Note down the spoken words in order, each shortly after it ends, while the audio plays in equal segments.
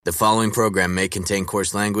The following program may contain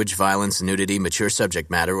coarse language, violence, nudity, mature subject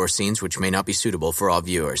matter, or scenes which may not be suitable for all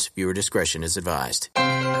viewers. Viewer discretion is advised.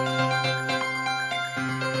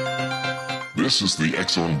 This is the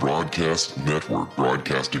X-Zone Broadcast Network,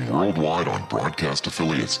 broadcasting worldwide on broadcast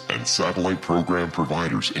affiliates and satellite program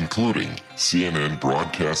providers, including CNN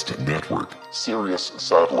Broadcast Network, Sirius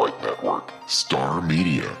Satellite Network, Star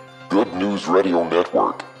Media, Good News Radio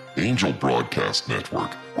Network, Angel Broadcast Network,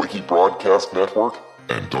 Wiki Broadcast Network,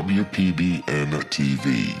 and WPBN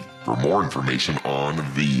TV. For more information on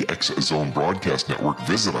the X-Zone Broadcast Network,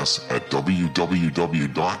 visit us at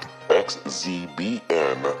www.xzbn.net.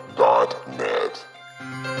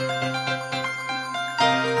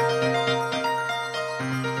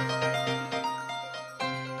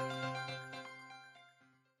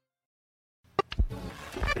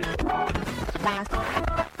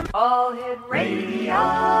 All Hit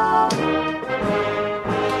Radio.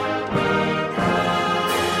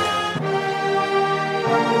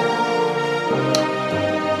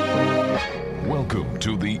 Welcome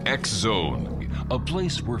to the X-Zone, a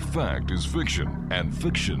place where fact is fiction and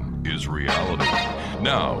fiction is reality.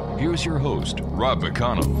 Now, here's your host, Rob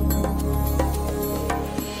McConnell.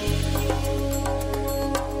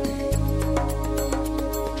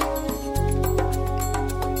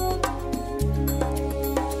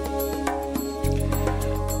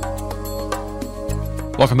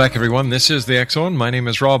 Welcome back, everyone. This is the X-Zone. My name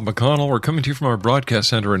is Rob McConnell. We're coming to you from our broadcast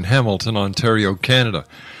center in Hamilton, Ontario, Canada.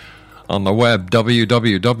 On the web,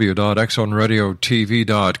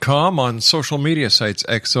 www.xzoneradiotv.com. On social media sites,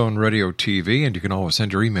 X-Zone Radio TV. And you can always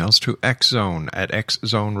send your emails to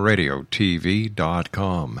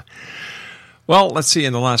xzone@xzoneradiotv.com. Well, let's see.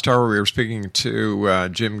 In the last hour, we were speaking to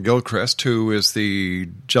Jim Gilchrist, who is the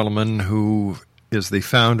gentleman who is the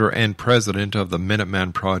founder and president of the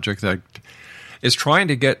Minuteman Project that is trying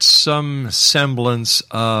to get some semblance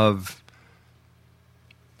of,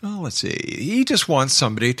 well, let's see, he just wants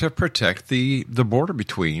somebody to protect the border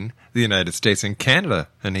between the United States and Canada.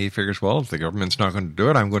 And he figures, well, if the government's not going to do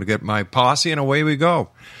it, I'm going to get my posse and away we go.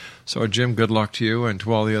 So, Jim, good luck to you and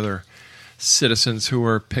to all the other citizens who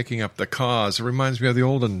are picking up the cause. It reminds me of the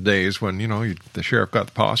olden days when, the sheriff got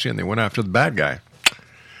the posse and they went after the bad guy.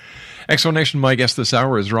 X-Zone, my guest this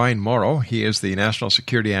hour is Ryan MAURO. He is the National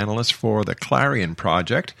Security Analyst for the Clarion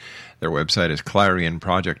Project. Their website is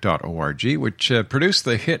clarionproject.org, which produced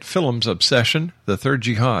the hit films Obsession, The Third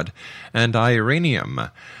Jihad, and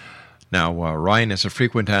Iranium. Now, Ryan is a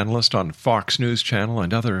frequent analyst on Fox News Channel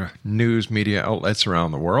and other news media outlets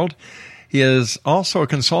around the world. He is also a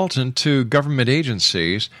consultant to government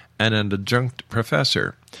agencies and an adjunct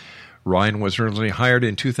professor. Ryan was originally hired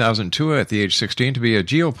in 2002 at the age 16 to be a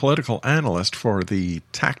geopolitical analyst for the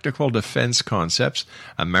Tactical Defense Concepts,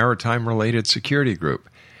 a maritime-related security group.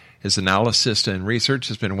 His analysis and research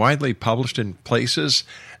has been widely published in places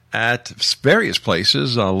at various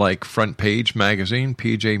places like Front Page Magazine,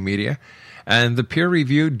 PJ Media, and the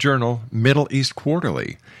peer-reviewed journal Middle East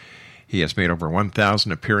Quarterly. He has made over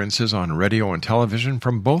 1,000 appearances on radio and television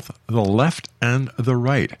from both the left and the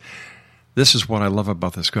right. This is what I love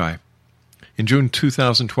about this guy. In June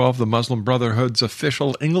 2012, the Muslim Brotherhood's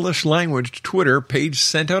official English-language Twitter page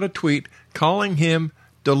sent out a tweet calling him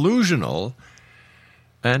delusional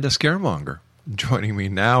and a scaremonger. Joining me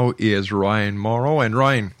now is Ryan MAURO. And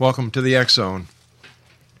Ryan, welcome to the X-Zone.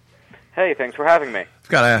 Hey, thanks for having me. I've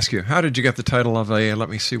got to ask you, how did you get the title of a, let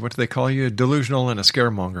me see, what do they call you, delusional and a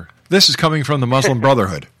scaremonger? This is coming from the Muslim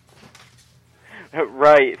Brotherhood.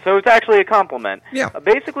 Right, so it's actually a compliment. Yeah.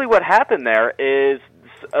 Basically what happened there is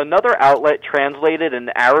another outlet translated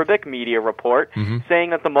an Arabic media report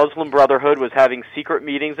saying that the Muslim Brotherhood was having secret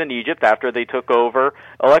meetings in Egypt after they took over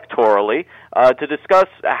electorally to discuss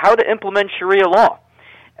how to implement Sharia law.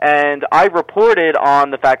 And I reported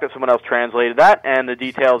on the fact that someone else translated that and the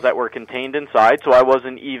details that were contained inside, so I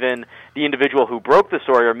wasn't even the individual who broke the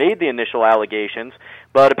story or made the initial allegations.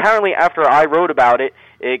 But apparently after I wrote about it,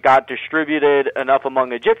 it got distributed enough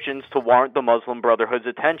among Egyptians to warrant the Muslim Brotherhood's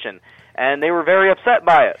attention. And they were very upset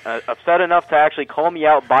by it, upset enough to actually call me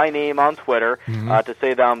out by name on Twitter to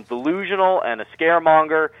say that I'm delusional and a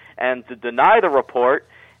scaremonger and to deny the report,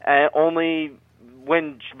 only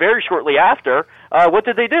when very shortly after, what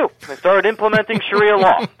did they do? They started implementing Sharia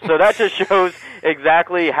law. So that just shows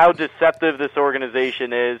exactly how deceptive this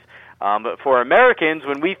organization is. But for Americans,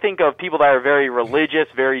 when we think of people that are very religious,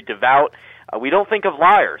 very devout, we don't think of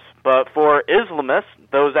liars. But for Islamists,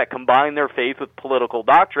 those that combine their faith with political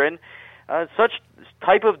doctrine, such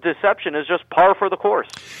type of deception is just par for the course.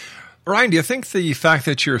 Ryan, do you think the fact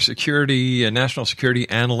that you're a national security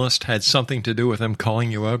analyst had something to do with them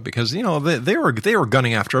calling you out? Because, they were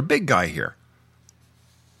gunning after a big guy here.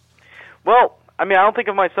 Well, I mean, I don't think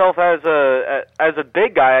of myself as a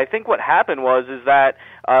big guy. I think what happened is that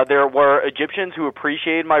there were Egyptians who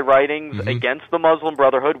appreciated my writings against the Muslim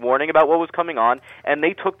Brotherhood, warning about what was coming on, and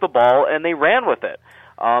they took the ball and they ran with it.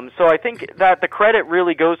 So I think that the credit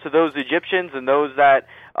really goes to those Egyptians and those that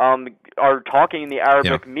are talking in the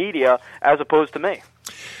Arabic media as opposed to me.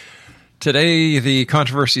 Today, the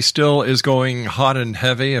controversy still is going hot and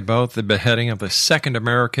heavy about the beheading of the second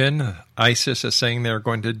American. ISIS is saying they're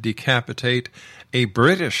going to decapitate a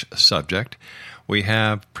British subject. We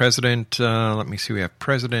have President, we have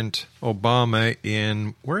President Obama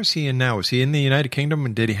in, where is he in now? Is he in the United Kingdom?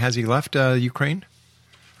 And has he left Ukraine?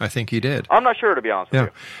 I think he did. I'm not sure, to be honest with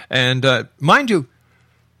you. And mind you,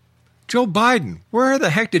 Joe Biden, where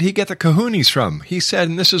the heck did he get the kahunas from? He said,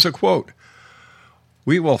 and this is a quote,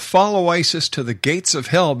 "We will follow ISIS to the gates of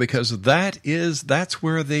hell because that's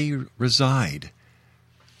where they reside."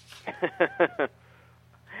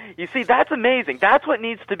 You see, that's amazing. That's what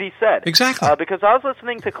needs to be said. Exactly. Because I was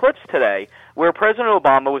listening to clips today where President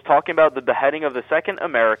Obama was talking about the beheading of the second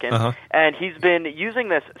American, and he's been using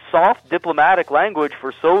this soft diplomatic language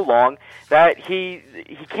for so long that he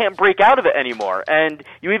can't break out of it anymore. And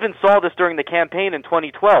you even saw this during the campaign in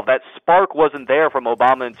 2012. That spark wasn't there from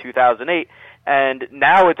Obama in 2008. And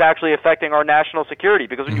now it's actually affecting our national security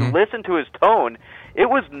because when you listen to his tone, it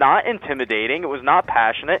was not intimidating. It was not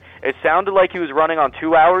passionate. It sounded like he was running on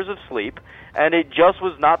 2 hours of sleep, and it just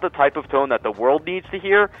was not the type of tone that the world needs to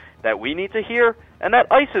hear, that we need to hear, and that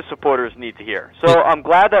ISIS supporters need to hear. So I'm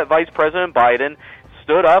glad that Vice President Biden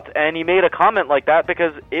stood up and he made a comment like that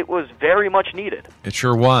because it was very much needed. It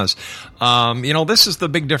sure was. This is the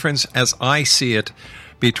big difference as I see it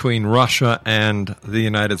between Russia and the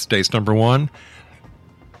United States. Number one,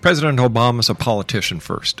 President Obama's a politician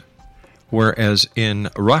first, whereas in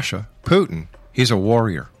Russia, Putin, he's a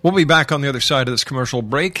warrior. We'll be back on the other side of this commercial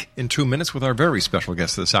break in 2 minutes with our very special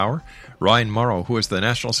guest this hour, Ryan MAURO, who is the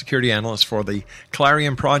National Security Analyst for the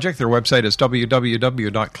Clarion Project. Their website is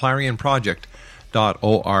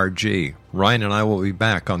www.clarionproject.org. Ryan and I will be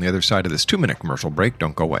back on the other side of this 2-minute commercial break.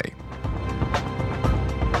 Don't go away.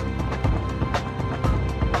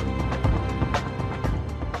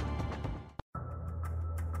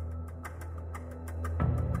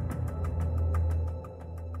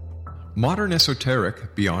 Modern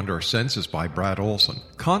Esoteric, Beyond Our Senses by Brad Olson,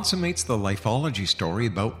 consummates the lifeology story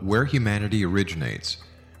about where humanity originates.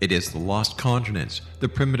 It is the lost continents, the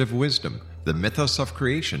primitive wisdom, the mythos of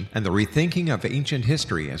creation, and the rethinking of ancient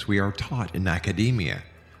history as we are taught in academia.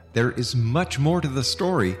 There is much more to the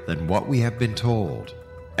story than what we have been told.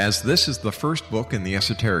 As this is the first book in the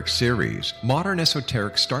Esoteric series, Modern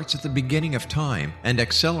Esoteric starts at the beginning of time and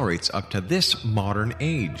accelerates up to this modern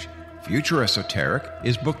age. Future Esoteric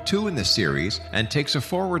is book 2 in the series and takes a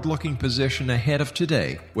forward-looking position ahead of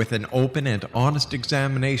today with an open and honest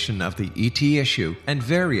examination of the ET issue and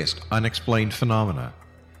various unexplained phenomena.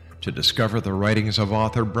 To discover the writings of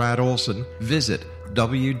author Brad Olson, visit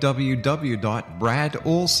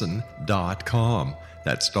www.bradolson.com.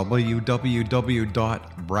 That's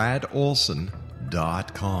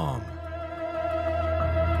www.bradolson.com.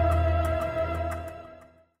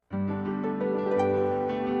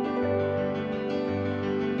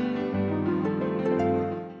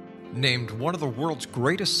 Named one of the world's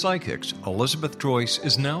greatest psychics, Elizabeth Joyce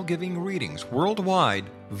is now giving readings worldwide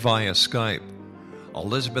via Skype.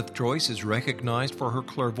 Elizabeth Joyce is recognized for her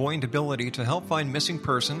clairvoyant ability to help find missing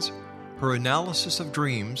persons, her analysis of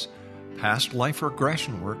dreams, past life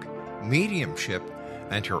regression work, mediumship,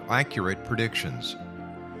 and her accurate predictions.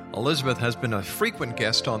 Elizabeth has been a frequent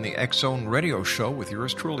guest on the X Zone radio show with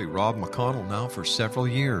yours truly, Rob McConnell, now for several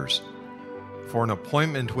years. For an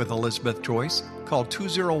appointment with Elizabeth Joyce, call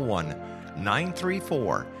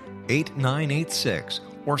 201-934-8986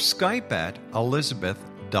 or Skype at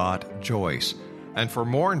elizabeth.joyce. And for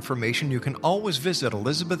more information, you can always visit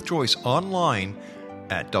Elizabeth Joyce online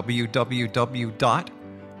at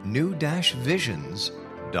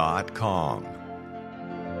www.new-visions.com.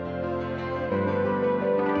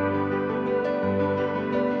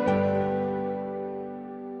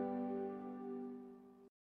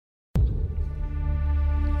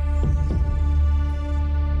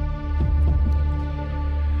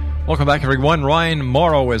 Welcome back, everyone. Ryan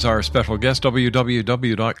MAURO is our special guest,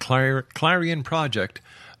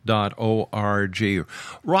 www.clarionproject.org.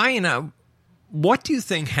 Ryan, what do you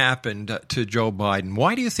think happened to Joe Biden?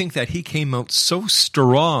 Why do you think that he came out so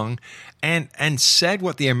strong and said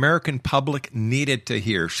what the American public needed to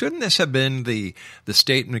hear? Shouldn't this have been the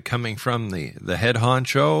statement coming from the head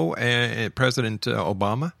honcho, President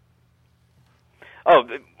Obama? Oh,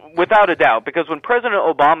 without a doubt, because when President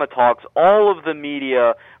Obama talks, all of the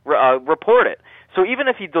media report it. So even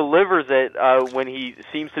if he delivers it when he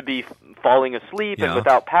seems to be falling asleep and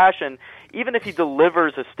without passion, even if he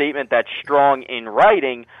delivers a statement that's strong in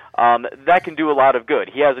writing, that can do a lot of good.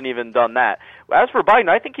 He hasn't even done that. As for Biden,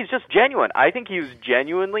 I think he's just genuine. I think he was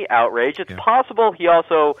genuinely outraged. It's possible he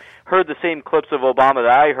also heard the same clips of Obama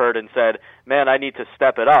that I heard and said, man, I need to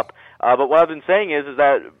step it up. But what I've been saying is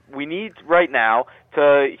that we need right now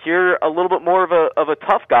to hear a little bit more of a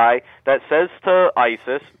tough guy that says to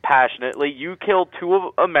ISIS passionately, you killed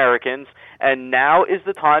 2 Americans, and now is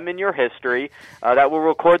the time in your history that will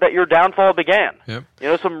record that your downfall began. Yep. You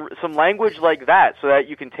know, some language like that, so that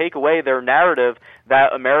you can take away their narrative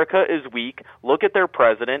that America is weak, look at their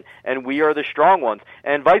president, and we are the strong ones.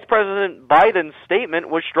 And Vice President Biden's statement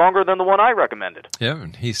was stronger than the one I recommended. Yeah,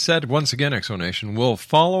 and he said, once again, Exonation, we'll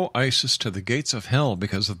follow ISIS to the gates of hell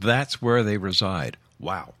because that's where they reside.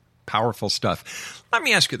 Wow, powerful stuff. Let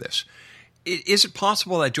me ask you this. Is it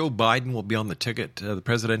possible that Joe Biden will be on the ticket, the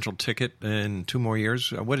presidential ticket, in 2 more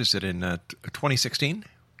years? What is it, in 2016?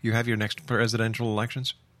 You have your next presidential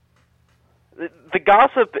elections? The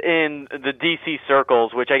gossip in the D.C.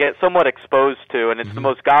 circles, which I get somewhat exposed to, and it's the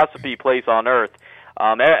most gossipy place on earth,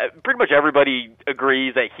 pretty much everybody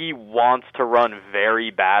agrees that he wants to run very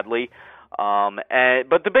badly.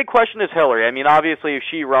 But the big question is Hillary. I mean, obviously, if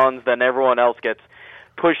she runs, then everyone else gets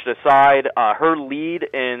pushed aside. Her lead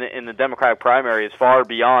in the Democratic primary is far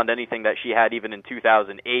beyond anything that she had even in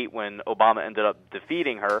 2008 when Obama ended up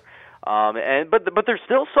defeating her. But there's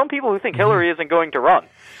still some people who think Hillary isn't going to run.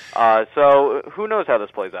 So who knows how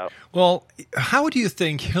this plays out? Well, how do you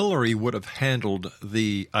think Hillary would have handled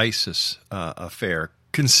the ISIS affair,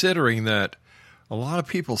 considering that a lot of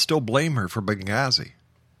people still blame her for Benghazi?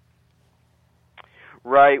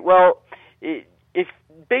 Right. Well, if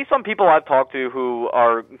based on people I've talked to who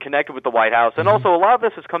are connected with the White House, and also a lot of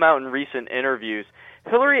this has come out in recent interviews,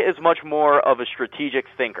 Hillary is much more of a strategic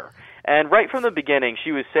thinker. And right from the beginning,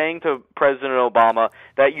 she was saying to President Obama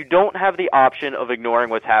that you don't have the option of ignoring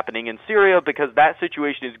what's happening in Syria because that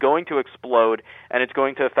situation is going to explode and it's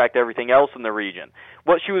going to affect everything else in the region.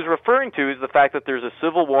 What she was referring to is the fact that there's a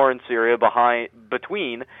civil war in Syria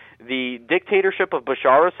between the dictatorship of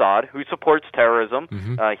Bashar Assad, who supports terrorism.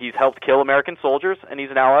 He's helped kill American soldiers, and he's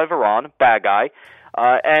an ally of Iran, bad guy,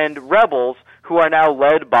 and rebels who are now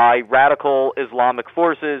led by radical Islamic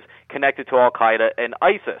forces connected to Al-Qaeda and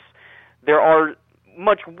ISIS. There are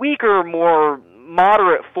much weaker, more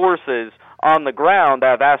moderate forces on the ground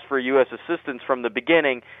that have asked for U.S. assistance from the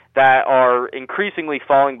beginning that are increasingly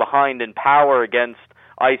falling behind in power against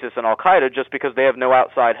ISIS and Al-Qaeda just because they have no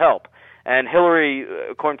outside help. And Hillary,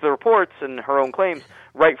 according to the reports and her own claims,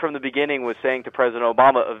 right from the beginning was saying to President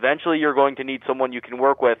Obama, eventually you're going to need someone you can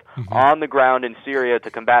work with on the ground in Syria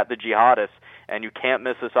to combat the jihadists, and you can't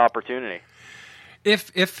miss this opportunity.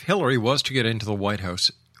 If Hillary was to get into the White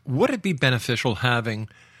House, would it be beneficial having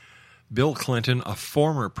Bill Clinton, a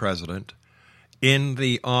former president, in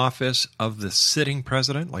the office of the sitting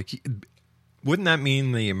president? Like, wouldn't that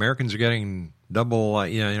mean the Americans are getting double,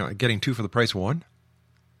 getting 2 for the price of 1?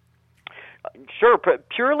 Sure,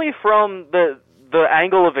 purely from the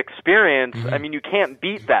angle of experience, I mean, you can't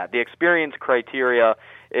beat that. The experience criteria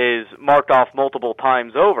is marked off multiple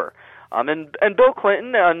times over. And Bill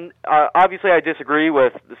Clinton, obviously I disagree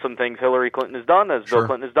with some things Hillary Clinton has done, as Bill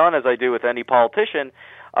Clinton has done, as I do with any politician.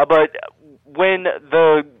 But when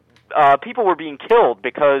the people were being killed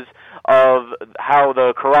because of how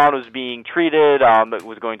the Quran was being treated, it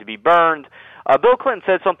was going to be burned, Bill Clinton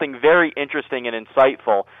said something very interesting and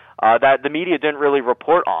insightful that the media didn't really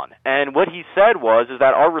report on. And what he said is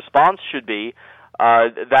that our response should be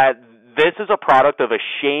that this is a product of a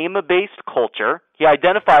shame-based culture. He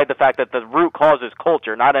identified the fact that the root cause is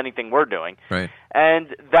culture, not anything we're doing. Right. And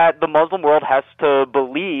that the Muslim world has to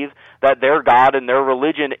believe that their God and their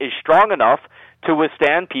religion is strong enough to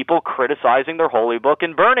withstand people criticizing their holy book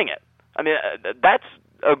and burning it. I mean, that's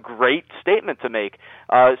a great statement to make.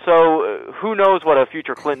 So who knows what a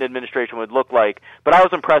future Clinton administration would look like, but I was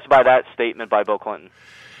impressed by that statement by Bill Clinton.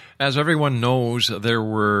 As everyone knows, there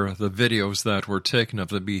were the videos that were taken of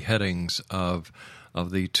the beheadings of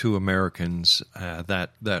the 2 Americans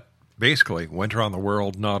that basically went around the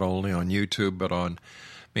world, not only on YouTube but on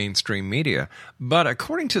mainstream media. But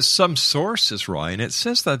according to some sources, Ryan, it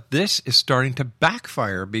says that this is starting to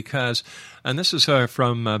backfire because, and this is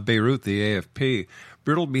from Beirut, the AFP,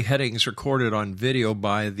 brutal beheadings recorded on video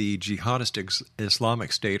by the jihadist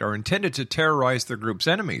Islamic State are intended to terrorize the group's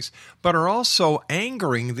enemies, but are also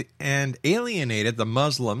angering and alienated the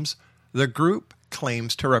Muslims the group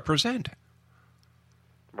claims to represent.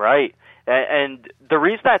 Right. And the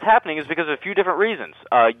reason that's happening is because of a few different reasons.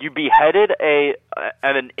 You beheaded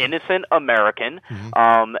an innocent American,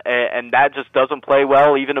 and that just doesn't play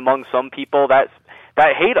well even among some people that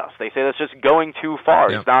hate us. They say that's just going too far.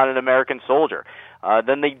 Yep. He's not an American soldier.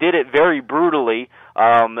 Then they did it very brutally,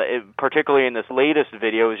 particularly in this latest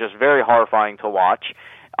video. It was just very horrifying to watch.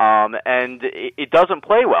 And it doesn't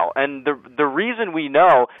play well. And the reason we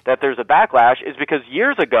know that there's a backlash is because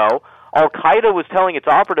years ago, Al-Qaeda was telling its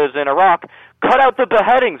operatives in Iraq, cut out the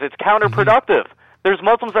beheadings, it's counterproductive. There's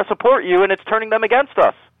Muslims that support you, and it's turning them against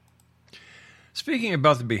us. Speaking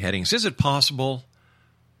about the beheadings, is it possible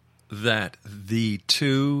that the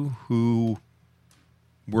two who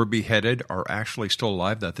were beheaded are actually still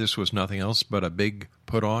alive, that this was nothing else but a big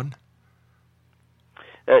put-on?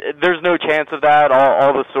 There's no chance of that.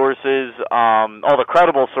 All the sources, all the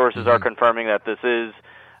credible sources are confirming that this is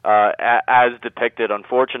as depicted,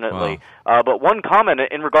 unfortunately. Wow. But one comment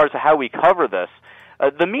in regards to how we cover this,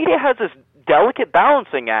 the media has this delicate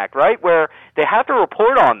balancing act, right, where they have to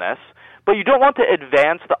report on this, but you don't want to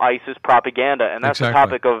advance the ISIS propaganda, and that's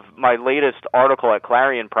Exactly. the topic of my latest article at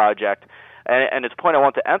Clarion Project. And it's a point I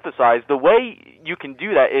want to emphasize. The way you can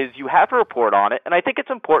do that is you have to report on it, and I think it's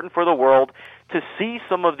important for the world to see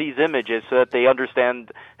some of these images so that they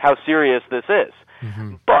understand how serious this is.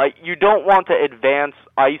 But you don't want to advance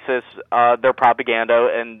ISIS, their propaganda,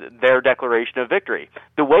 and their declaration of victory.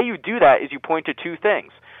 The way you do that is you point to two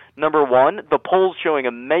things. Number one, the polls showing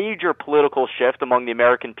a major political shift among the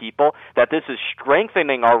American people, that this is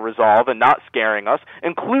strengthening our resolve and not scaring us.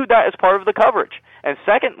 Include that as part of the coverage. And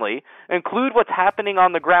secondly, include what's happening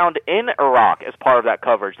on the ground in Iraq as part of that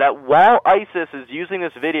coverage. That while ISIS is using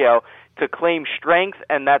this video to claim strength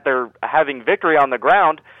and that they're having victory on the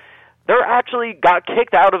ground, they're actually got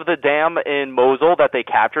kicked out of the dam in Mosul that they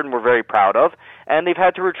captured and were very proud of, and they've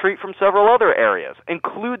had to retreat from several other areas.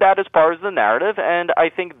 Include that as part of the narrative, and I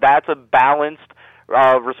think that's a balanced,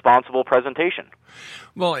 responsible presentation.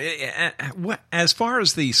 Well, as far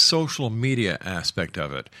as the social media aspect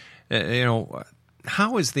of it,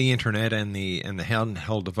 how is the internet and the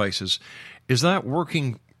handheld devices, is that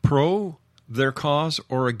working pro their cause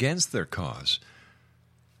or against their cause?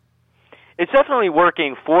 It's definitely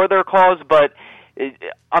working for their cause, but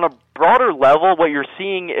on a broader level, what you're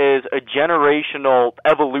seeing is a generational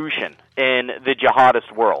evolution in the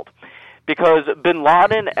jihadist world. Because bin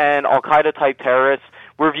Laden and al-Qaeda-type terrorists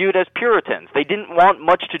were viewed as Puritans. They didn't want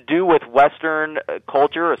much to do with Western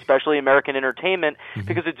culture, especially American entertainment,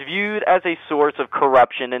 because it's viewed as a source of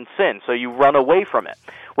corruption and sin, so you run away from it.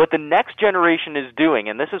 What the next generation is doing,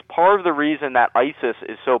 and this is part of the reason that ISIS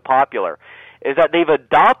is so popular, is that they've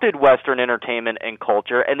adopted Western entertainment and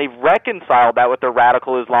culture, and they've reconciled that with their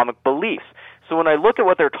radical Islamic beliefs. So when I look at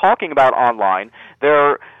what they're talking about online,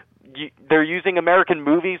 they're using American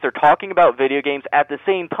movies, they're talking about video games at the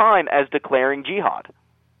same time as declaring jihad.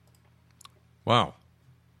 Wow.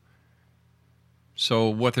 So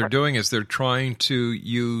what they're doing is they're trying to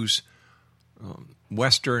use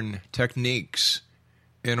Western techniques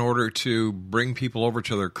in order to bring people over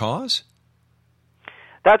to their cause?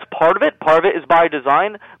 That's part of it. Part of it is by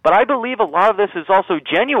design, but I believe a lot of this is also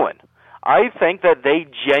genuine. I think that they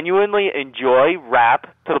genuinely enjoy rap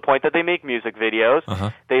to the point that they make music videos.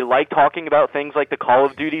 They like talking about things like the Call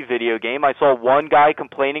of Duty video game. I saw one guy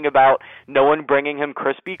complaining about no one bringing him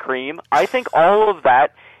Krispy Kreme. I think all of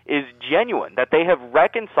that is genuine, that they have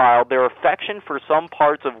reconciled their affection for some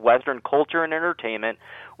parts of Western culture and entertainment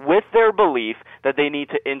with their belief that they need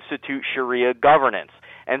to institute Sharia governance.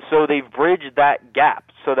 And so they've bridged that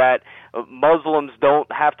gap so that Muslims don't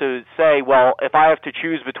have to say, well, if I have to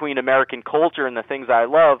choose between American culture and the things I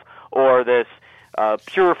love or this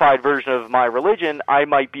purified version of my religion, I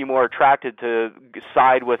might be more attracted to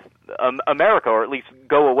side with America, or at least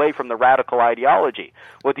go away from the radical ideology.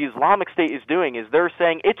 What the Islamic State is doing is they're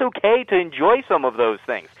saying it's okay to enjoy some of those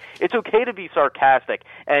things. It's okay to be sarcastic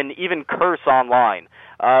and even curse online.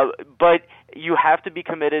 But you have to be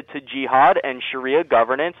committed to jihad and Sharia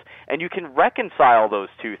governance, and you can reconcile those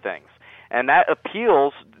two things. And that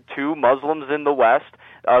appeals to Muslims in the West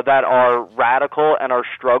that are radical and are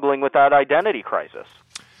struggling with that identity crisis.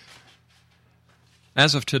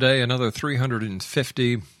 As of today, another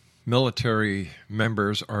 350 military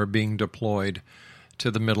members are being deployed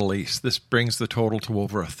to the Middle East. This brings the total to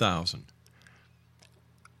over 1,000.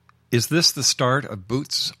 Is this the start of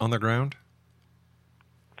boots on the ground?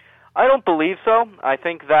 I don't believe so. I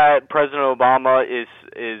think that President Obama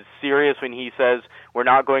is serious when he says we're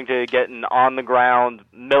not going to get an on-the-ground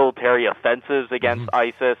military offensives against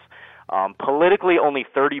ISIS. Politically, only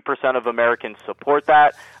 30% of Americans support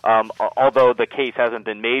that, although the case hasn't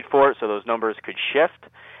been made for it, so those numbers could shift.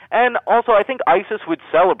 And also, I think ISIS would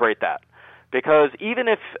celebrate that, because even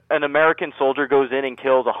if an American soldier goes in and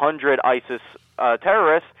kills 100 ISIS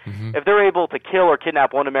terrorists, if they're able to kill or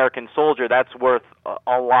kidnap one American soldier, that's worth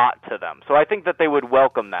a lot to them. So I think that they would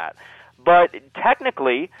welcome that. But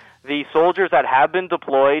technically, the soldiers that have been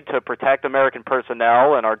deployed to protect American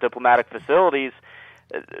personnel and our diplomatic facilities,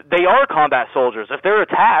 they are combat soldiers. If they're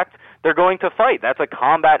attacked, they're going to fight. That's a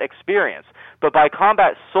combat experience. But by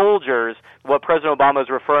combat soldiers, what President Obama is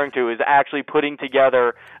referring to is actually putting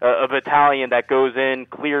together a battalion that goes in,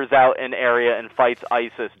 clears out an area, and fights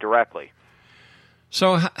ISIS directly.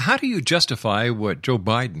 So how do you justify what Joe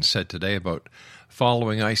Biden said today about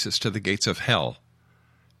following ISIS to the gates of hell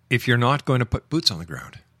if you're not going to put boots on the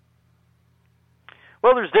ground?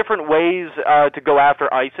 Well, there's different ways to go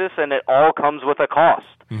after ISIS, and it all comes with a cost.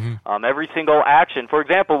 Every single action. For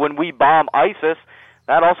example, when we bomb ISIS,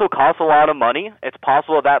 that also costs a lot of money. It's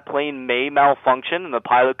possible that plane may malfunction and the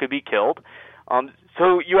pilot could be killed.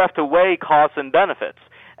 So you have to weigh costs and benefits.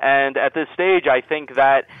 And at this stage, I think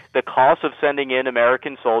that the cost of sending in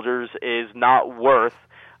American soldiers is not worth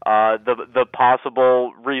the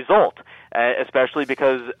possible result, especially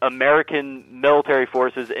because American military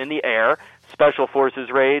forces in the air, special forces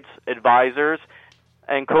raids, advisors,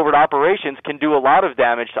 and covert operations can do a lot of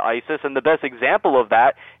damage to ISIS, and the best example of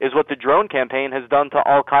that is what the drone campaign has done to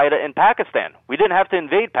Al-Qaeda in Pakistan. We didn't have to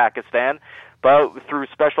invade Pakistan, but through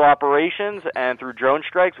special operations and through drone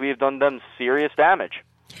strikes, we have done them serious damage.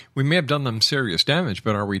 We may have done them serious damage,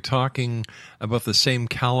 but are we talking about the same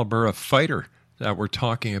caliber of fighter that we're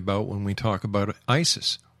talking about when we talk about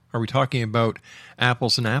ISIS? Are we talking about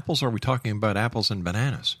apples and apples, or are we talking about apples and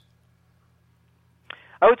bananas?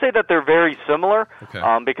 I would say that they're very similar,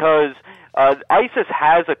 because ISIS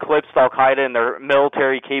has eclipsed Al-Qaeda in their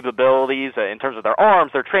military capabilities, in terms of their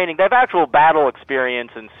arms, their training. They have actual battle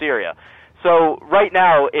experience in Syria. So right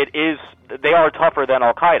now, they are tougher than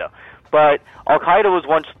Al-Qaeda. But Al-Qaeda was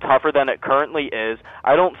once tougher than it currently is.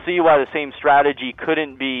 I don't see why the same strategy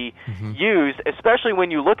couldn't be used, especially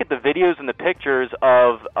when you look at the videos and the pictures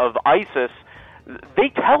of ISIS. They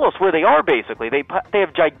tell us where they are, basically. They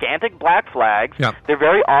have gigantic black flags. Yep. They're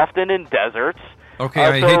very often in deserts. Okay,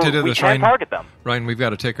 I hate to do this, Ryan. We can't target them. Ryan, we've got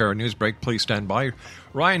to take our news break. Please stand by.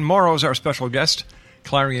 Ryan MAURO is our special guest,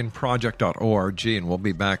 ClarionProject.org, and we'll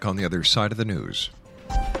be back on the other side of the news.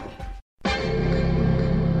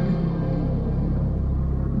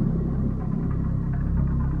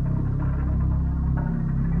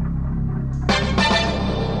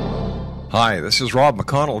 Hi, this is Rob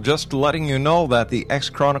McConnell, just letting you know that the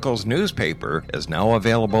X-Chronicles newspaper is now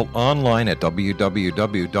available online at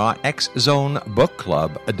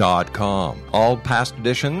www.xzonebookclub.com. All past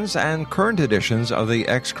editions and current editions of the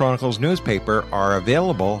X-Chronicles newspaper are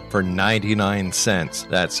available for 99 cents.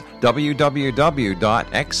 That's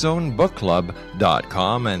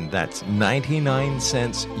www.xzonebookclub.com, and that's 99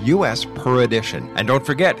 cents U.S. per edition. And don't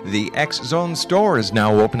forget, the X-Zone store is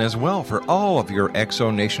now open as well for all of your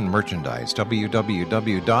X-Zone Nation merchandise.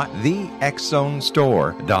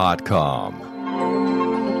 www.thexzonestore.com.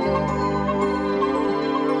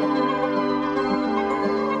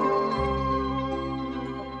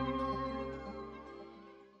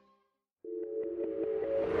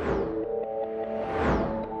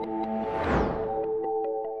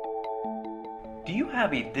 Do you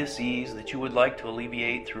have a dis-ease that you would like to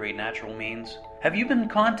alleviate through a natural means? Have you been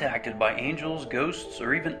contacted by angels, ghosts,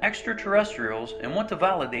 or even extraterrestrials and want to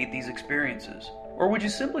validate these experiences? Or would you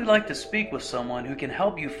simply like to speak with someone who can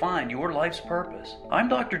help you find your life's purpose? I'm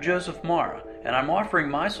Dr. Joseph Mara, and I'm offering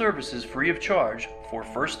my services free of charge for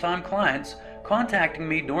first-time clients contacting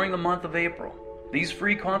me during the month of April. These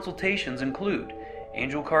free consultations include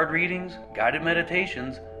angel card readings, guided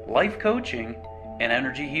meditations, life coaching, and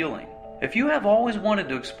energy healing. If you have always wanted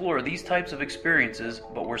to explore these types of experiences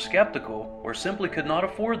but were skeptical or simply could not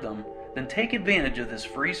afford them, then take advantage of this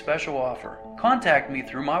free special offer. Contact me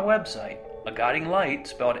through my website, aguidinglight,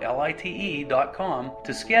 spelled LITE.com,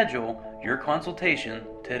 to schedule your consultation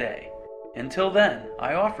today. Until then,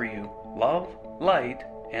 I offer you love, light,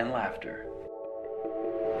 and laughter.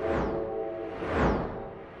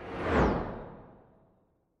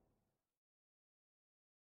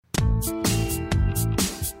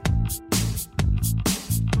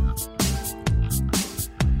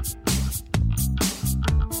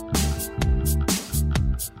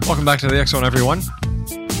 Welcome back to the X-Zone, everyone.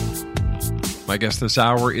 My guest this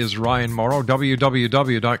hour is Ryan MAURO,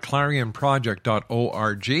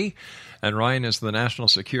 www.clarionproject.org. And Ryan is the National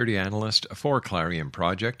Security Analyst for Clarion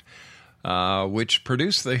Project. which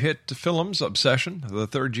produced the hit films Obsession, The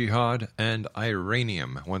Third Jihad, and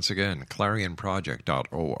Iranium. Once again,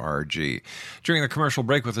 clarionproject.org. During the commercial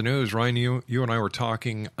break with the news, Ryan, you and I were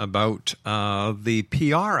talking about the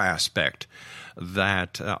PR aspect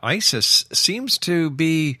that ISIS seems to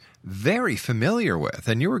be very familiar with.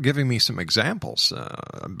 And you were giving me some examples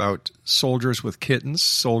about soldiers with kittens,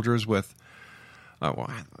 soldiers with...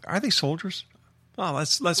 are they soldiers? Oh,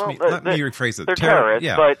 let me rephrase it. They're terrorists,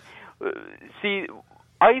 yeah. But see,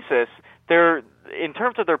 ISIS, in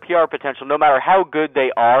terms of their PR potential, no matter how good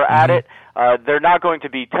they are at it, they're not going to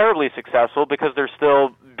be terribly successful because they're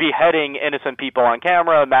still beheading innocent people on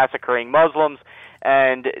camera, massacring Muslims,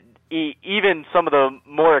 and even some of the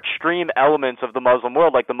more extreme elements of the Muslim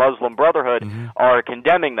world, like the Muslim Brotherhood, are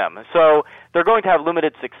condemning them. So they're going to have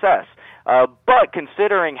limited success. But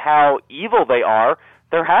considering how evil they are,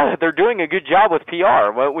 they're doing a good job with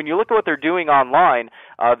PR. When you look at what they're doing online,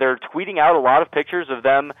 they're tweeting out a lot of pictures of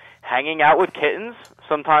them hanging out with kittens,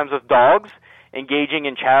 sometimes with dogs, engaging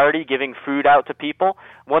in charity, giving food out to people.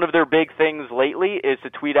 One of their big things lately is to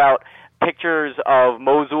tweet out pictures of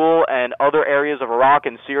Mosul and other areas of Iraq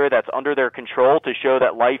and Syria that's under their control to show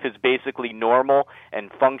that life is basically normal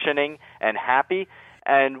and functioning and happy.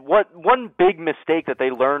 And one big mistake that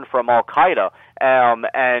they learned from Al-Qaeda,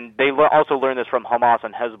 and they also learned this from Hamas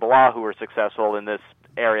and Hezbollah, who were successful in this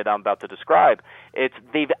area that I'm about to describe,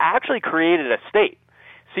 they've actually created a state.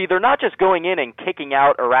 See, they're not just going in and kicking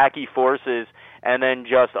out Iraqi forces and then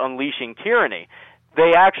just unleashing tyranny.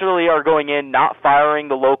 They actually are going in, not firing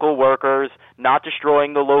the local workers, not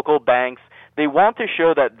destroying the local banks. They want to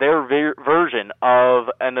show that their version of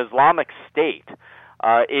an Islamic state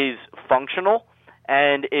is functional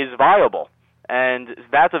and is viable. And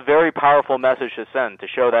that's a very powerful message to send, to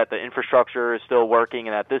show that the infrastructure is still working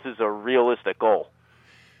and that this is a realistic goal.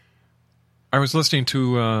 I was listening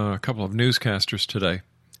to a couple of newscasters today,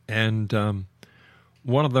 and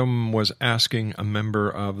one of them was asking a member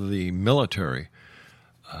of the military,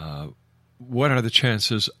 what are the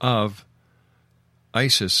chances of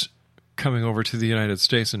ISIS coming over to the United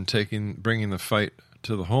States and bringing the fight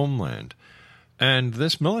to the homeland? And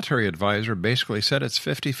this military advisor basically said it's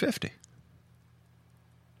 50-50.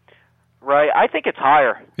 Right. I think it's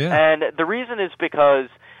higher. Yeah. And the reason is because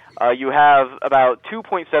you have about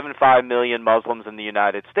 2.75 million Muslims in the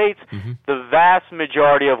United States, the vast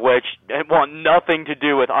majority of which want nothing to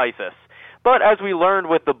do with ISIS. But as we learned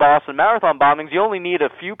with the Boston Marathon bombings, you only need a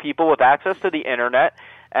few people with access to the Internet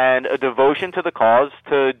and a devotion to the cause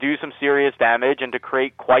to do some serious damage and to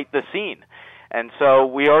create quite the scene. And so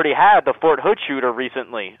we already had the Fort Hood shooter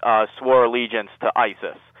recently swore allegiance to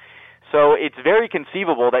ISIS. So it's very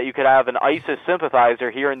conceivable that you could have an ISIS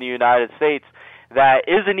sympathizer here in the United States that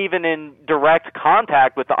isn't even in direct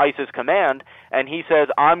contact with the ISIS command, and he says,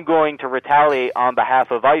 I'm going to retaliate on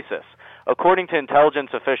behalf of ISIS. According to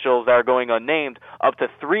intelligence officials that are going unnamed, up to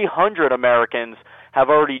 300 Americans have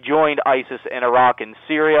already joined ISIS in Iraq and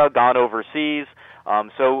Syria, gone overseas.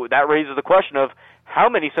 So that raises the question of how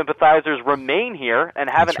many sympathizers remain here and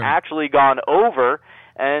haven't actually gone over.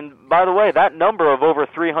 And by the way, that number of over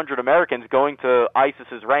 300 Americans going to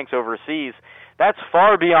ISIS's ranks overseas, that's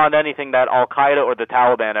far beyond anything that Al-Qaeda or the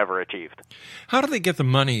Taliban ever achieved. How do they get the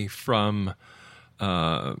money from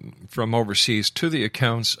overseas to the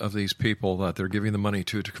accounts of these people that they're giving the money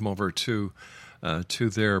to come over to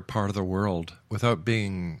their part of the world without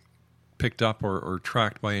being picked up or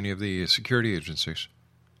tracked by any of the security agencies?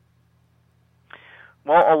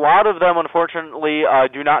 Well, a lot of them, unfortunately,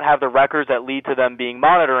 do not have the records that lead to them being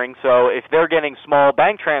monitoring. So if they're getting small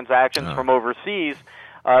bank transactions from overseas,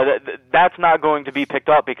 that's not going to be picked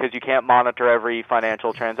up because you can't monitor every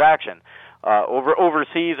financial transaction.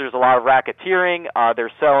 Overseas, there's a lot of racketeering.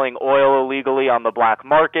 They're selling oil illegally on the black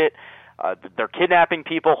market. They're kidnapping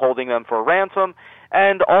people, holding them for ransom.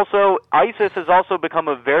 And also, ISIS has also become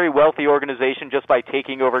a very wealthy organization just by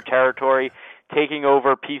taking over territory, taking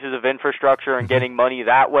over pieces of infrastructure and getting money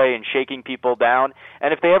that way and shaking people down.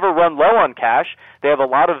 And if they ever run low on cash, they have a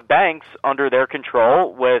lot of banks under their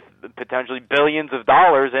control with potentially billions of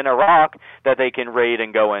dollars in Iraq that they can raid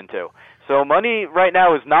and go into. So money right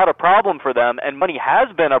now is not a problem for them, and money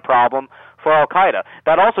has been a problem for Al-Qaeda.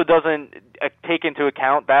 That also doesn't take into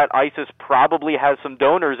account that ISIS probably has some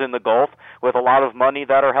donors in the Gulf with a lot of money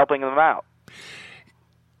that are helping them out.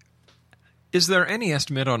 Is there any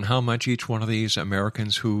estimate on how much each one of these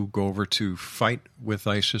Americans who go over to fight with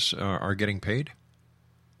ISIS are getting paid?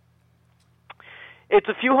 It's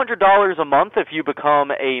a few $100s a month if you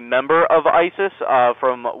become a member of ISIS,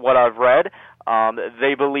 from what I've read.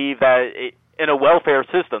 They believe that in a welfare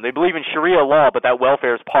system. They believe in Sharia law, but that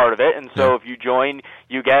welfare is part of it. And so if you join,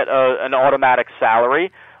 you get an automatic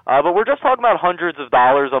salary. But we're just talking about hundreds of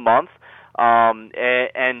dollars a month.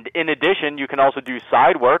 And in addition, you can also do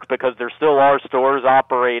side work because there still are stores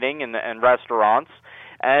operating and restaurants.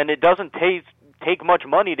 And it doesn't take much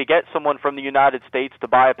money to get someone from the United States to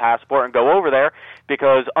buy a passport and go over there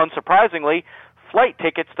because, unsurprisingly, flight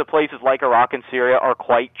tickets to places like Iraq and Syria are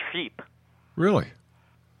quite cheap. Really?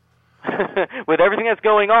 With everything that's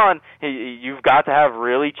going on, you've got to have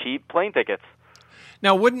really cheap plane tickets.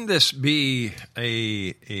 Now, wouldn't this be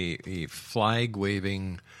a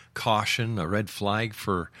flag-waving caution, a red flag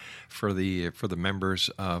for the members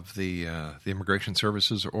of the immigration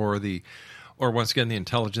services or once again the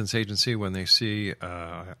intelligence agency when they see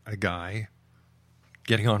a guy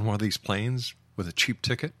getting on one of these planes with a cheap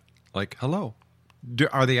ticket? Like, hello,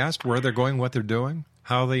 are they asked where they're going, what they're doing,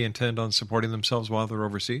 how they intend on supporting themselves while they're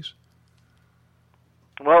overseas?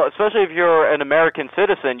 Well, especially if you're an American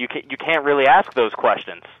citizen, you can't really ask those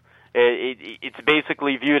questions. It's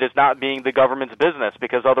basically viewed as not being the government's business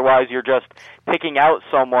because otherwise you're just picking out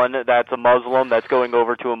someone that's a Muslim that's going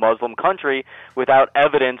over to a Muslim country without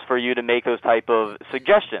evidence for you to make those type of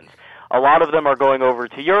suggestions. A lot of them are going over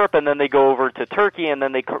to Europe and then they go over to Turkey and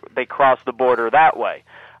then they cross the border that way.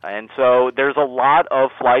 And so there's a lot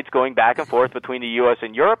of flights going back and forth between the U.S.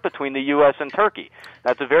 and Europe, between the U.S. and Turkey.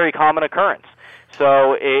 That's a very common occurrence.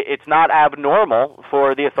 So it's not abnormal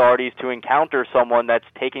for the authorities to encounter someone that's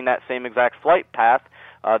taking that same exact flight path.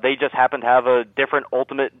 They just happen to have a different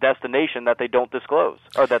ultimate destination that they don't disclose,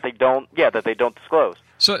 or that they don't disclose.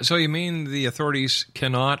 So you mean the authorities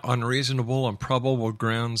cannot, on reasonable and probable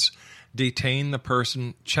grounds, detain the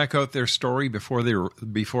person, check out their story before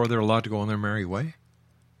they're allowed to go on their merry way?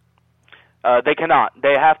 They cannot.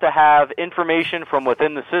 They have to have information from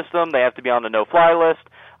within the system. They have to be on the no-fly list.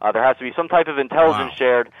 There has to be some type of intelligence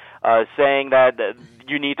shared saying that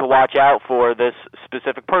you need to watch out for this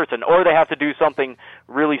specific person. Or they have to do something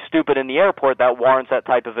really stupid in the airport that warrants that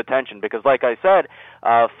type of attention. Because like I said,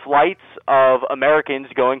 flights of Americans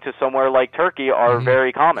going to somewhere like Turkey are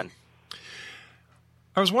very common.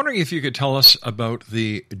 I was wondering if you could tell us about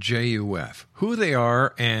the JUF, who they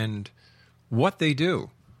are and what they do.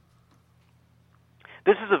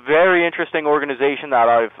 This is a very interesting organization that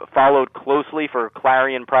I've followed closely for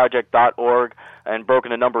ClarionProject.org and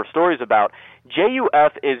broken a number of stories about.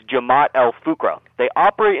 JUF is Jamaat al-Fuqra. They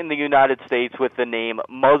operate in the United States with the name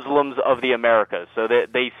Muslims of the Americas, so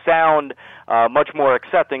they sound much more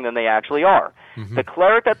accepting than they actually are. Mm-hmm. The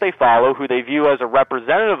cleric that they follow, who they view as a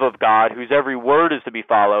representative of God, whose every word is to be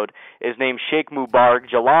followed, is named Sheikh Mubarak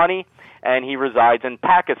Jalani, and he resides in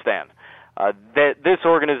Pakistan. This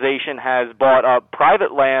organization has bought up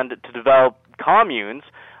private land to develop communes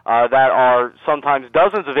that are sometimes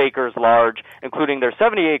dozens of acres large, including their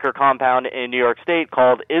 70-acre compound in New York State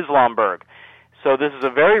called Islamburg. So this is a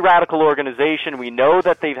very radical organization. We know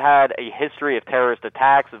that they've had a history of terrorist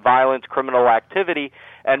attacks, violence, criminal activity,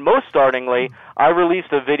 and most startlingly, I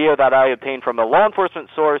released a video that I obtained from a law enforcement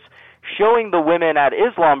source showing the women at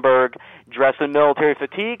Islamburg dressed in military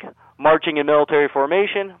fatigue, marching in military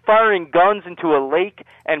formation, firing guns into a lake,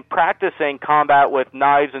 and practicing combat with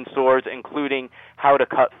knives and swords, including how to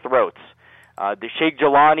cut throats. The Sheikh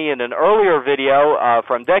Jalani, in an earlier video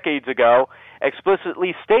from decades ago,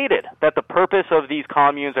 explicitly stated that the purpose of these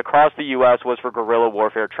communes across the U.S. was for guerrilla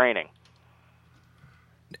warfare training.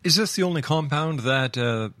 Is this the only compound that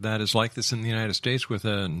is like this in the United States with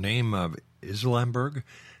a name of Islamburg?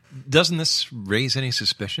 Doesn't this raise any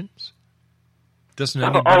suspicions? Doesn't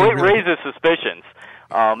anybody it raises suspicions,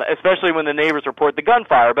 especially when the neighbors report the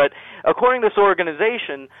gunfire. But according to this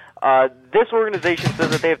organization says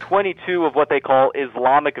that they have 22 of what they call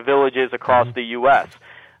Islamic villages across the U.S.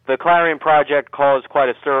 The Clarion Project caused quite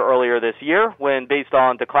a stir earlier this year when, based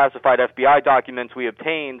on declassified FBI documents we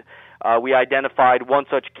obtained, we identified one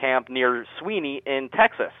such camp near Sweeney in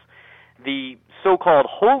Texas. The so-called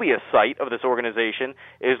holiest site of this organization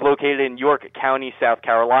is located in York County, South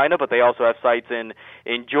Carolina, but they also have sites in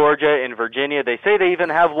Georgia, in Virginia. They say they even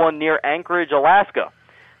have one near Anchorage, Alaska.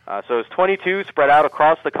 So it's 22 spread out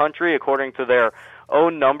across the country according to their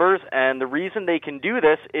own numbers, and the reason they can do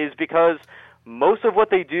this is because most of what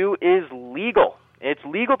they do is legal. It's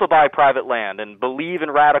legal to buy private land and believe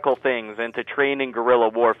in radical things and to train in guerrilla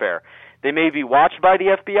warfare. They may be watched by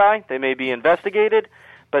the FBI, they may be investigated,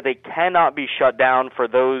 but they cannot be shut down for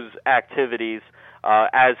those activities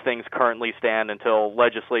as things currently stand until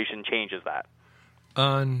legislation changes that.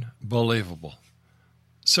 Unbelievable.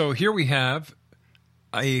 So here we have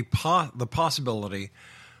the possibility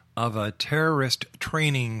of a terrorist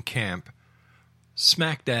training camp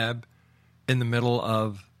smack dab in the middle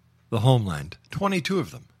of the homeland, 22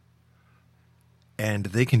 of them. And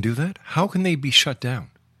they can do that? How can they be shut down?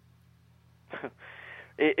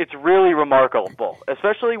 It's really remarkable,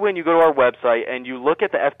 especially when you go to our website and you look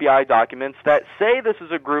at the FBI documents that say this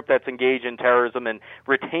is a group that's engaged in terrorism and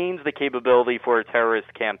retains the capability for a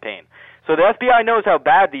terrorist campaign. So the FBI knows how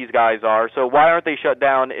bad these guys are, so why aren't they shut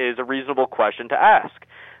down is a reasonable question to ask.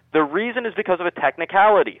 The reason is because of a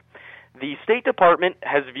technicality. The State Department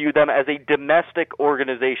has viewed them as a domestic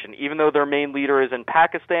organization. Even though their main leader is in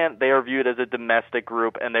Pakistan, they are viewed as a domestic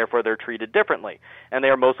group, and therefore they're treated differently. And they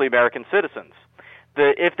are mostly American citizens.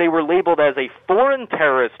 If they were labeled as a foreign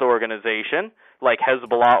terrorist organization, like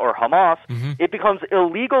Hezbollah or Hamas, it becomes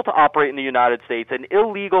illegal to operate in the United States and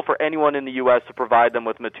illegal for anyone in the U.S. to provide them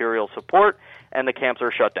with material support, and the camps are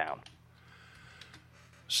shut down.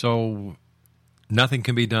 So nothing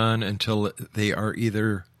can be done until they are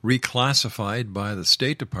either reclassified by the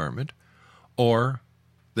State Department or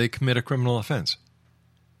they commit a criminal offense.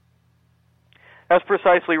 That's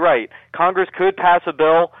precisely right. Congress could pass a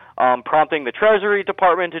bill prompting the Treasury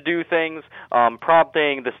Department to do things,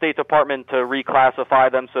 prompting the State Department to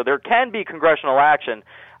reclassify them, so there can be congressional action,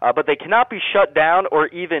 but they cannot be shut down or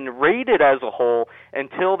even raided as a whole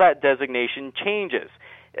until that designation changes.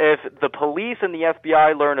 If the police and the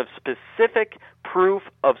FBI learn of specific proof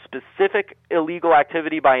of specific illegal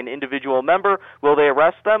activity by an individual member, will they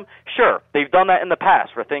arrest them? Sure. They've done that in the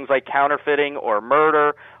past for things like counterfeiting or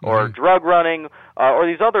murder or drug running or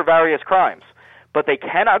these other various crimes. But they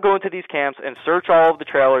cannot go into these camps and search all of the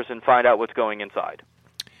trailers and find out what's going inside.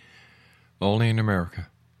 Only in America.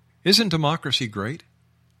 Isn't democracy great?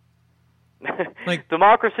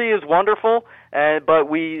 Democracy is wonderful, but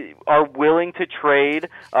we are willing to trade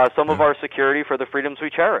some of our security for the freedoms we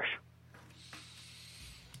cherish.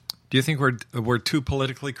 Do you think we're too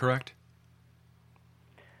politically correct?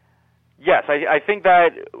 Yes, I think that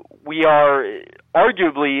we are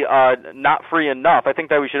arguably not free enough. I think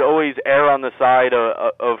that we should always err on the side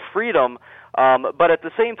of freedom, but at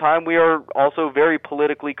the same time, we are also very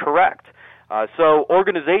politically correct. So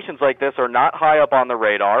organizations like this are not high up on the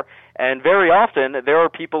radar, and very often there are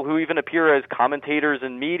people who even appear as commentators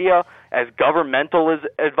in media, as governmental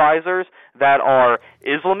advisors that are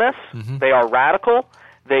Islamists, they are radical,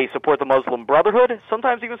 they support the Muslim Brotherhood,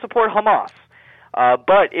 sometimes even support Hamas.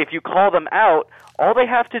 But if you call them out, all they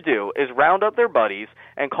have to do is round up their buddies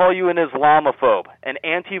and call you an Islamophobe, an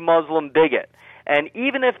anti-Muslim bigot. And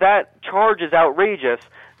even if that charge is outrageous,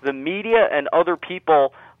 the media and other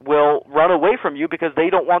people will run away from you because they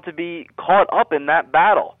don't want to be caught up in that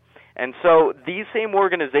battle. And so these same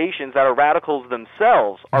organizations that are radicals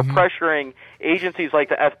themselves are pressuring agencies like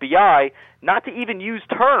the FBI not to even use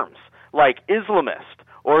terms like Islamist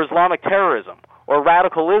or Islamic terrorism or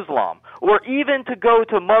radical Islam, or even to go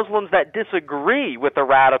to Muslims that disagree with the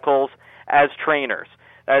radicals as trainers.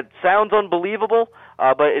 That sounds unbelievable,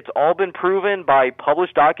 but it's all been proven by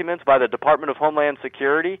published documents by the Department of Homeland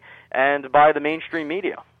Security and by the mainstream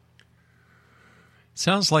media.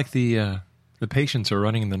 Sounds like the patients are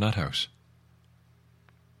running in the nut house.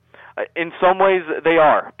 In some ways, they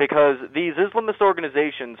are, because these Islamist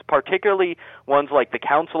organizations, particularly ones like the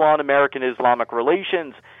Council on American Islamic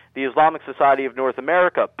Relations, the Islamic Society of North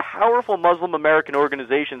America, powerful Muslim American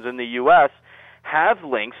organizations in the U.S., have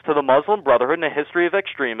links to the Muslim Brotherhood and a history of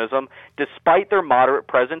extremism despite their moderate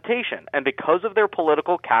presentation. And because of their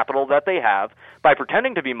political capital that they have, by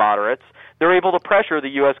pretending to be moderates, they're able to pressure the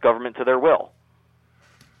U.S. government to their will.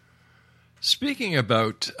 Speaking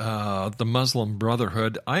about the Muslim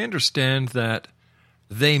Brotherhood, I understand that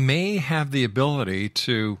they may have the ability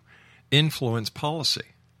to influence policy.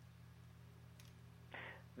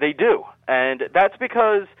 They do, and that's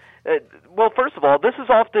because, well, first of all, this is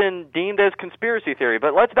often deemed as conspiracy theory,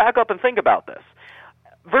 but let's back up and think about this.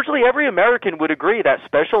 Virtually every American would agree that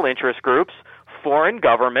special interest groups, foreign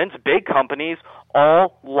governments, big companies,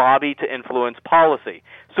 all lobby to influence policy.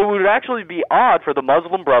 So it would actually be odd for the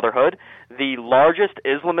Muslim Brotherhood, the largest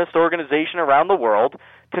Islamist organization around the world,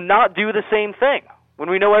 to not do the same thing when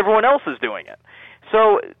we know everyone else is doing it.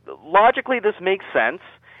 So logically this makes sense,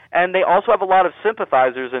 and they also have a lot of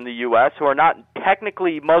sympathizers in the U.S. who are not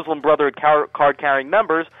technically Muslim Brotherhood card-carrying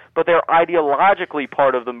members, but they're ideologically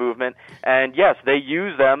part of the movement, and yes, they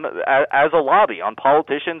use them as a lobby on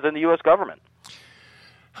politicians and the U.S. government.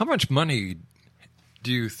 How much money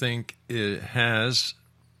do you think it has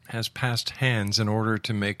passed hands in order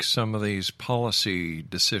to make some of these policy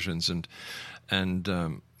decisions,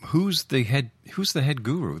 and who's the head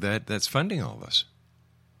guru that's funding all this?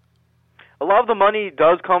 a lot of the money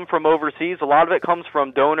does come from overseas. A lot of it comes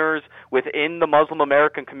from donors within the Muslim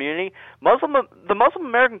American community. The Muslim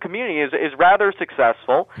American community is rather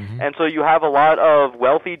successful, and so you have a lot of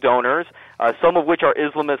wealthy donors, some of which are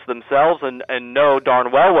Islamists themselves and know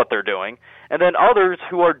darn well what they're doing, and then others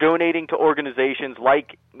who are donating to organizations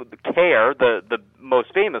like CARE, the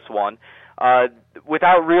most famous one,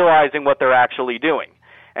 without realizing what they're actually doing.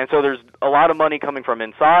 And so there's a lot of money coming from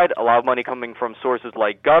inside, a lot of money coming from sources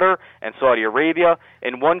like Qatar and Saudi Arabia.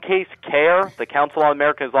 In one case, CARE, the Council on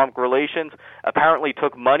American Islamic Relations, apparently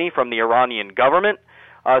took money from the Iranian government.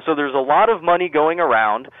 So there's a lot of money going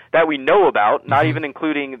around that we know about, not even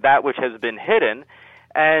including that which has been hidden.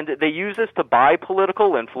 And they use this to buy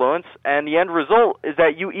political influence, and the end result is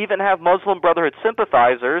that you even have Muslim Brotherhood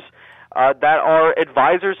sympathizers that are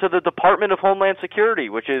advisors to the Department of Homeland Security,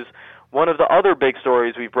 which is one of the other big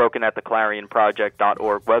stories we've broken at the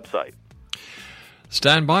ClarionProject.org website.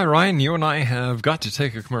 Stand by, Ryan. You and I have got to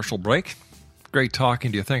take a commercial break. Great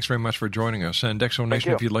talking to you. Thanks very much for joining us. And X Zone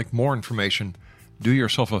Nation, if you'd like more information, do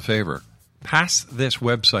yourself a favor. Pass this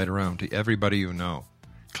website around to everybody you know.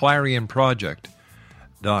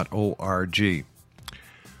 ClarionProject.org.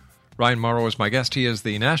 Ryan MAURO is my guest. He is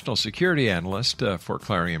the National Security Analyst for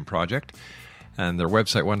Clarion Project. And their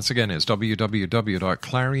website, once again, is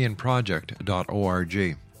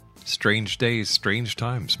www.clarionproject.org. Strange days, strange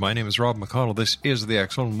times. My name is Rob McConnell. This is the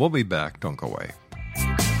X Zone. We'll be back. Don't go away.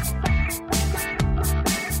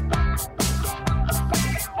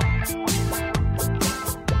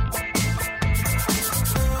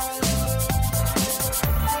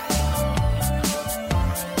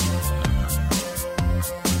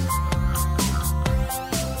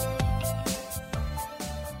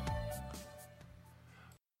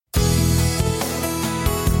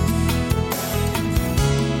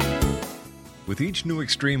 With each new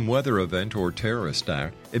extreme weather event or terrorist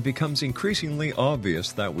act, it becomes increasingly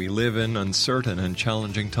obvious that we live in uncertain and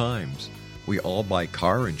challenging times. We all buy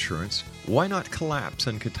car insurance. Why not collapse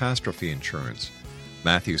and catastrophe insurance?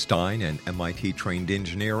 Matthew Stein, an MIT-trained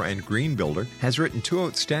engineer and green builder, has written 2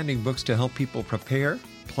 outstanding books to help people prepare,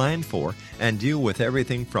 plan for, and deal with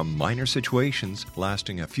everything from minor situations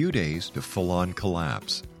lasting a few days to full-on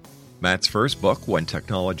collapse. Matt's first book, When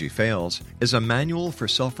Technology Fails, is a manual for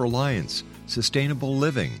self-reliance, sustainable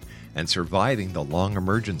living, and surviving the long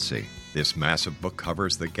emergency. This massive book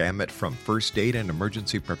covers the gamut from first aid and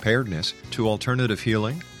emergency preparedness to alternative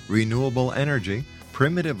healing, renewable energy,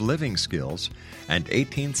 primitive living skills, and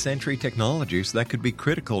 18th century technologies that could be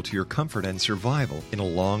critical to your comfort and survival in a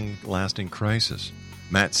long-lasting crisis.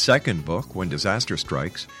 Matt's second book, When Disaster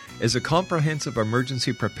Strikes, is a comprehensive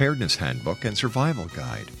emergency preparedness handbook and survival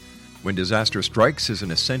guide. When Disaster Strikes is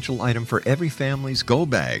an essential item for every family's go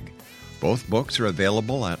bag. Both books are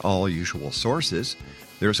available at all usual sources.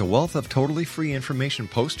 There's a wealth of totally free information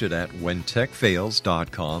posted at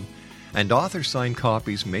whentechfails.com, and author-signed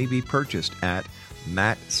copies may be purchased at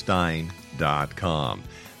mattstein.com.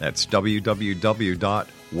 That's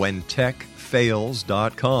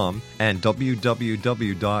www.whentechfails.com and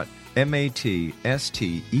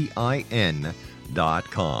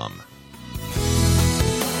www.mattstein.com.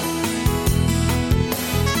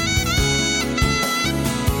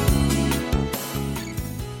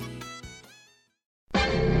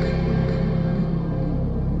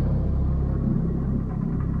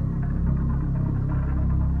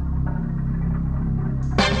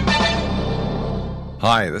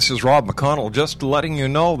 Hi, this is Rob McConnell, just letting you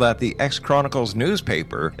know that the X Chronicles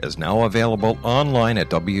newspaper is now available online at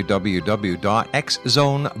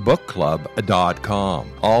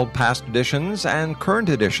www.xzonebookclub.com. All past editions and current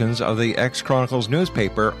editions of the X Chronicles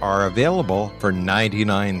newspaper are available for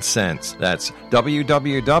 99 cents. That's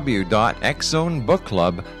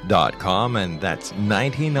www.xzonebookclub.com, and that's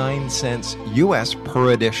 99 cents U.S.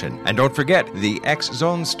 per edition. And don't forget, the X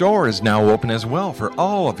Zone store is now open as well for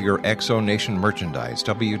all of your X Zone Nation merchandise.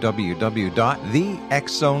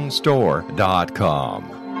 www.thexzonestore.com.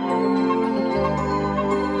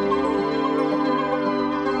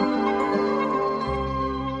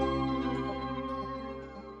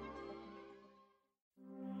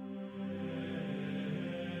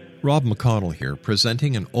 Rob McConnell here,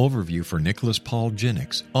 presenting an overview for Nicholas Paul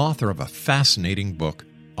Jennings, author of a fascinating book,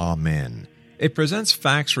 Amen. It presents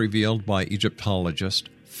facts revealed by Egyptologists,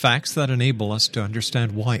 facts that enable us to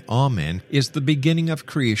understand why Amen is the beginning of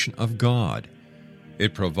creation of God.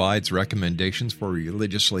 It provides recommendations for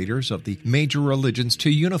religious leaders of the major religions to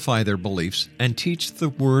unify their beliefs and teach the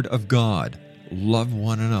Word of God. Love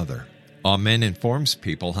one another. Amen informs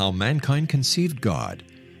people how mankind conceived God.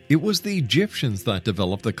 It was the Egyptians that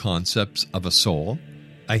developed the concepts of a soul,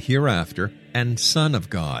 a hereafter, and Son of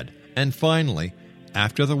God, And finally,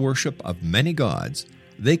 after the worship of many gods,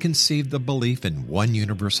 they conceived the belief in one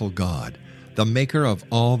universal God, the maker of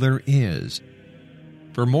all there is.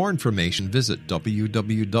 For more information, visit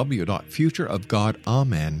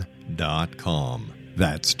www.futureofgodamen.com.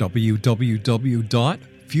 That's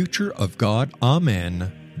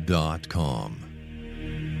www.futureofgodamen.com.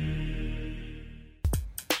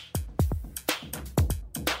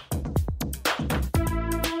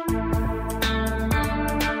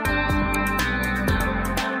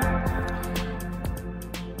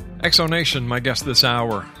 Exonation, my guest this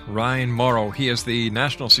hour, Ryan MAURO. He is the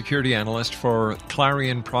National Security Analyst for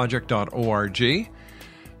ClarionProject.org.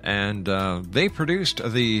 And they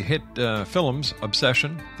produced the hit films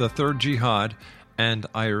Obsession, The Third Jihad, and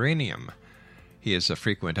Iranium. He is a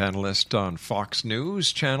frequent analyst on Fox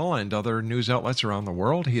News Channel and other news outlets around the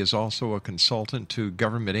world. He is also a consultant to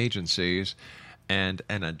government agencies and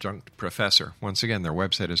an adjunct professor. Once again, their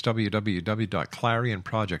website is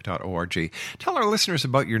www.ClarionProject.org. Tell our listeners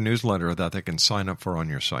about your newsletter that they can sign up for on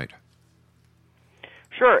your site.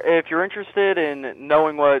 Sure. If you're interested in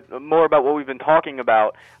knowing more about what we've been talking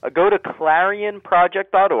about, go to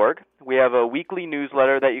ClarionProject.org. We have a weekly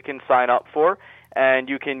newsletter that you can sign up for, and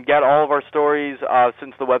you can get all of our stories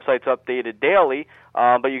since the website's updated daily,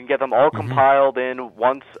 but you can get them all compiled in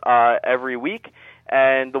once every week.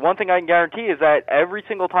 And the one thing I can guarantee is that every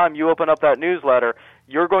single time you open up that newsletter,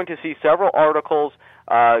 you're going to see several articles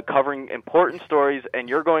covering important stories, and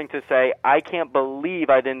you're going to say, I can't believe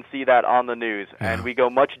I didn't see that on the news. Yeah. And we go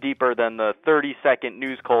much deeper than the 30-second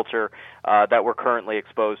news culture that we're currently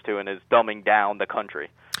exposed to and is dumbing down the country.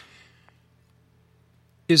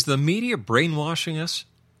 Is the media brainwashing us?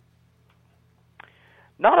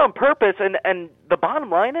 Not on purpose, and the bottom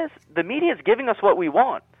line is the media is giving us what we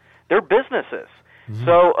want. They're businesses.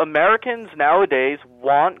 So Americans nowadays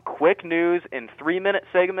want quick news in 3-minute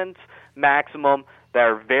segments maximum that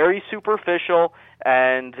are very superficial,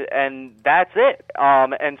 and that's it.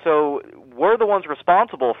 And so we're the ones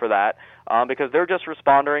responsible for that because they're just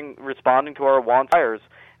responding to our wants and desires.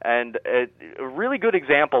 And a really good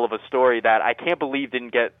example of a story that I can't believe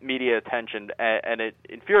didn't get media attention, and it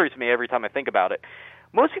infuriates me every time I think about it.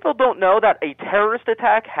 Most people don't know that a terrorist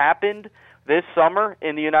attack happened this summer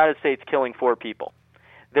in the United States, killing 4 people.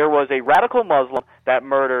 There was a radical Muslim that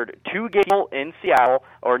murdered 2 gay people in Seattle,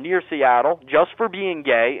 or near Seattle, just for being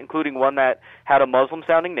gay, including one that had a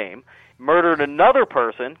Muslim-sounding name, murdered another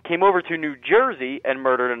person, came over to New Jersey and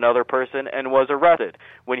murdered another person, and was arrested.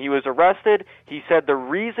 When he was arrested, he said the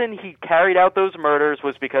reason he carried out those murders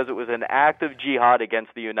was because it was an act of jihad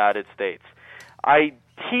against the United States. I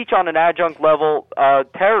teach on an adjunct level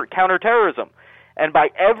counterterrorism, and by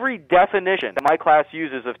every definition that my class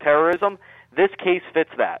uses of terrorism, this case fits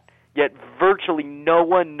that. Yet virtually no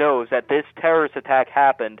one knows that this terrorist attack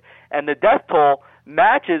happened, and the death toll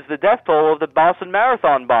matches the death toll of the Boston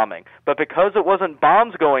Marathon bombing. But because it wasn't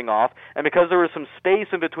bombs going off, and because there was some space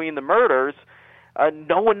in between the murders,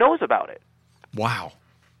 no one knows about it. Wow.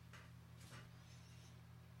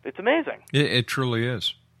 It's amazing. It truly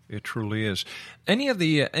is. It truly is. Any of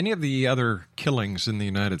the other killings in the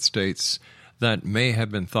United States that may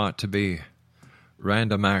have been thought to be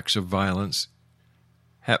random acts of violence,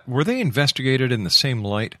 were they investigated in the same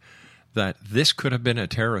light that this could have been a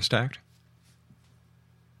terrorist act?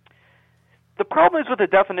 The problem is with the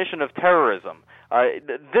definition of terrorism.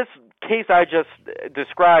 This case I just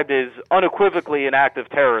described is unequivocally an act of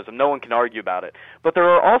terrorism. No one can argue about it. But there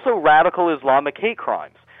are also radical Islamic hate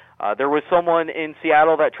crimes. There was someone in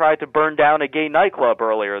Seattle that tried to burn down a gay nightclub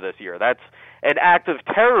earlier this year. That's an act of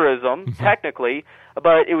terrorism, technically,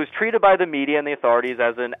 but it was treated by the media and the authorities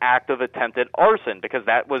as an act of attempted arson because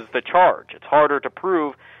that was the charge. It's harder to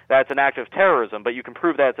prove that's an act of terrorism, but you can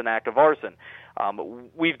prove that it's an act of arson.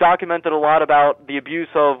 We've documented a lot about the abuse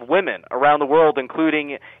of women around the world,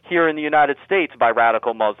 including here in the United States, by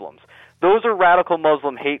radical Muslims. Those are radical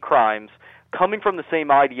Muslim hate crimes coming from the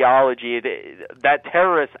same ideology that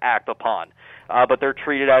terrorists act upon. But they're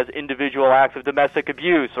treated as individual acts of domestic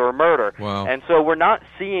abuse or murder. Wow. And so we're not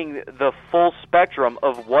seeing the full spectrum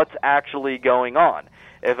of what's actually going on.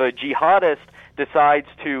 If a jihadist decides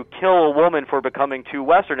to kill a woman for becoming too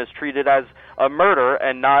Western, it's treated as a murder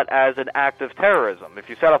and not as an act of terrorism. If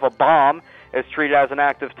you set off a bomb, it's treated as an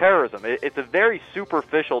act of terrorism. It's a very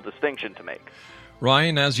superficial distinction to make.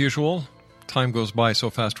 Ryan, as usual, time goes by so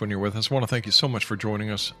fast when you're with us. I want to thank you so much for joining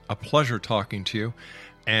us. A pleasure talking to you.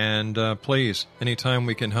 And please, anytime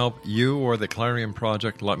we can help you or the Clarion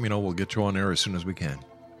Project, let me know. We'll get you on air as soon as we can.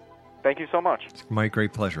 Thank you so much. It's my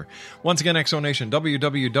great pleasure. Once again, Exonation,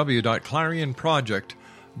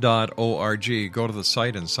 www.clarionproject.org. Go to the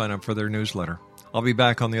site and sign up for their newsletter. I'll be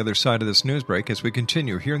back on the other side of this news break as we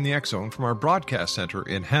continue here in the X Zone from our broadcast center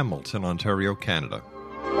in Hamilton, Ontario, Canada.